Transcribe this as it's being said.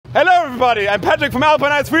Hello everybody, I'm Patrick from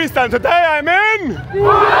Alpine Freestyle and today I'm in Budapest!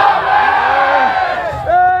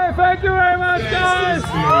 Hey, thank you very much guys!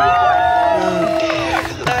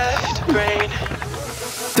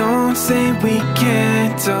 Don't say we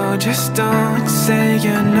can't, oh just don't say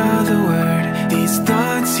another word. These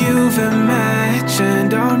thoughts you've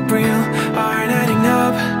imagined aren't real, aren't adding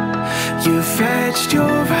up. You fetched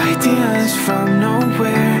your ideas from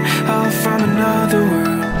nowhere, all from another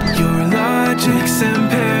world. Your logic's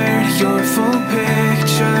impaired, your full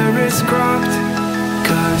picture is cropped.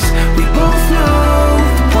 Cause we both know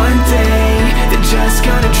that one day they're just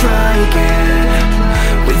gonna try again.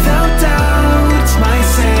 Without doubt, it's my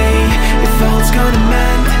say, if all's gonna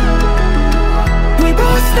mend. We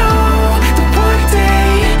both know that one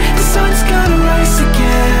day the sun's gonna rise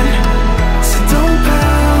again. So don't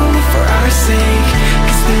pout for our sake,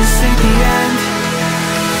 cause this ain't the end.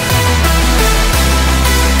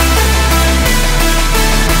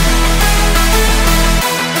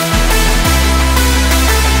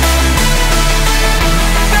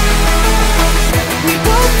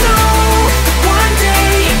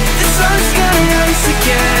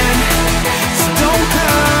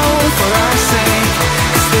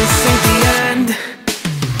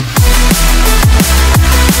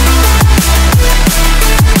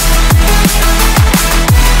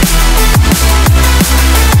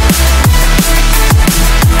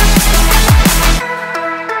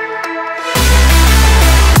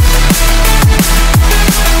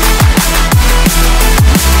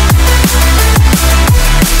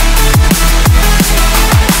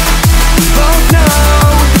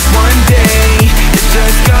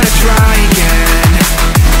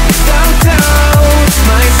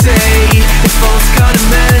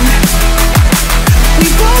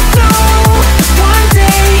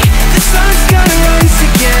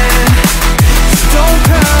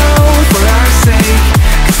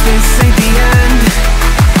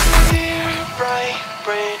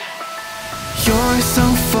 You're so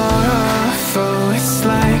far off, oh it's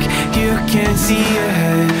like you can't see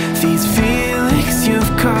ahead. These feelings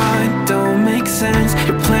you've caught don't make sense,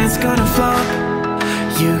 your plan's gonna flop.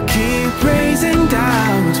 You keep raising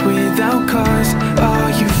doubts without cause, all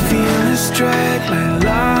you feel is dread. My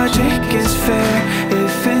logic is fair,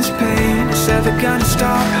 if it's pain, it's ever gonna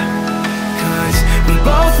stop. Cause we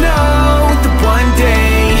both know that one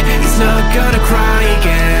day he's not gonna cry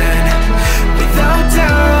again. Without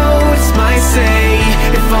doubt, it's my say,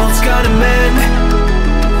 if all's gonna mend.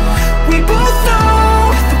 We both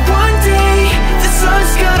know that one day the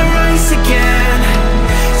sun's gonna rise again.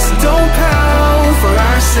 So don't pout for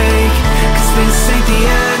our sake, cause this ain't the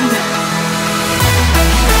end.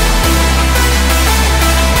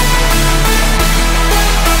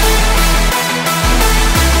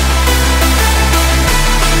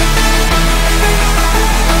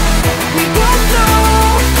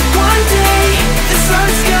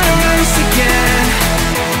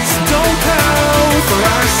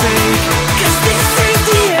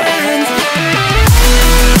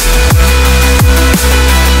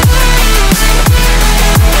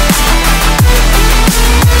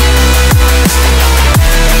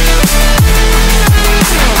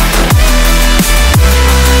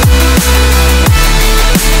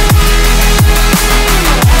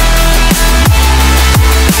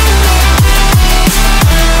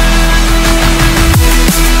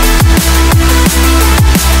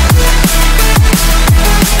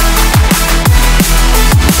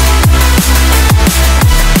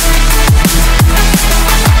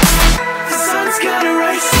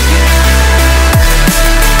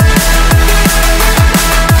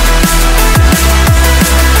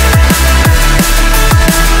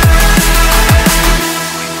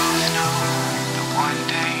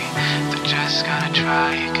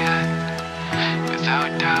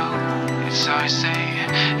 Without doubt, it's our say,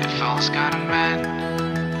 if all's gonna mend.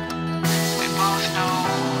 We both know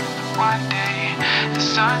that one day the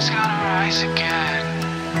sun's gonna rise again.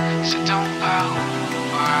 So don't